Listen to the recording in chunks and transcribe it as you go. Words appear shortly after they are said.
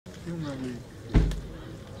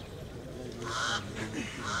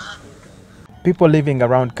People living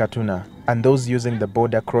around Katuna and those using the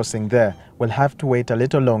border crossing there will have to wait a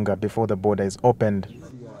little longer before the border is opened.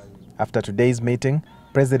 After today's meeting,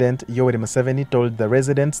 President Yoweri Museveni told the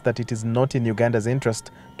residents that it is not in Uganda's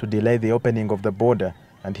interest to delay the opening of the border,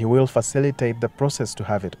 and he will facilitate the process to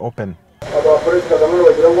have it open.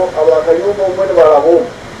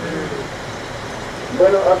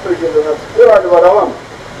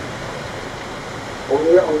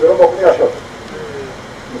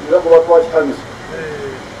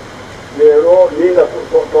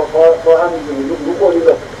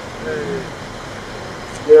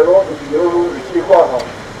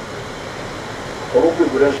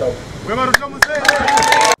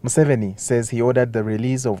 Museveni says he ordered the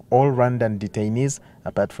release of all Rwandan detainees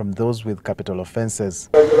apart from those with capital offences.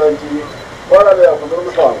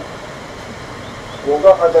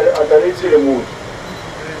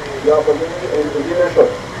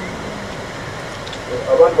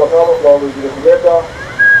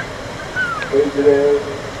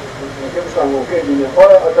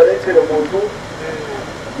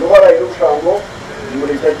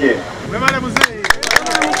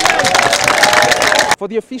 For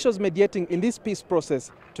the officials mediating in this peace process,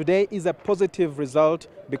 today is a positive result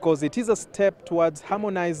because it is a step towards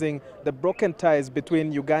harmonizing the broken ties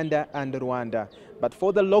between Uganda and Rwanda. But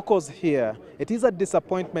for the locals here, it is a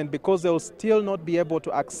disappointment because they will still not be able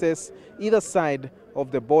to access either side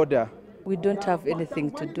of the border. We don't have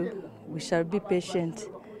anything to do. We shall be patient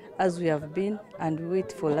as we have been and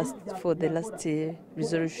wait for the last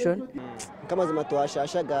resolution.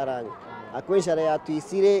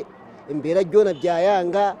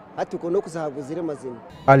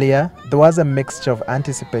 Earlier, there was a mixture of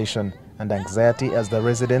anticipation and anxiety as the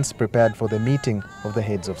residents prepared for the meeting of the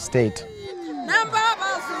heads of state.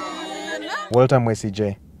 Walter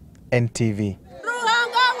Mwesije, NTV.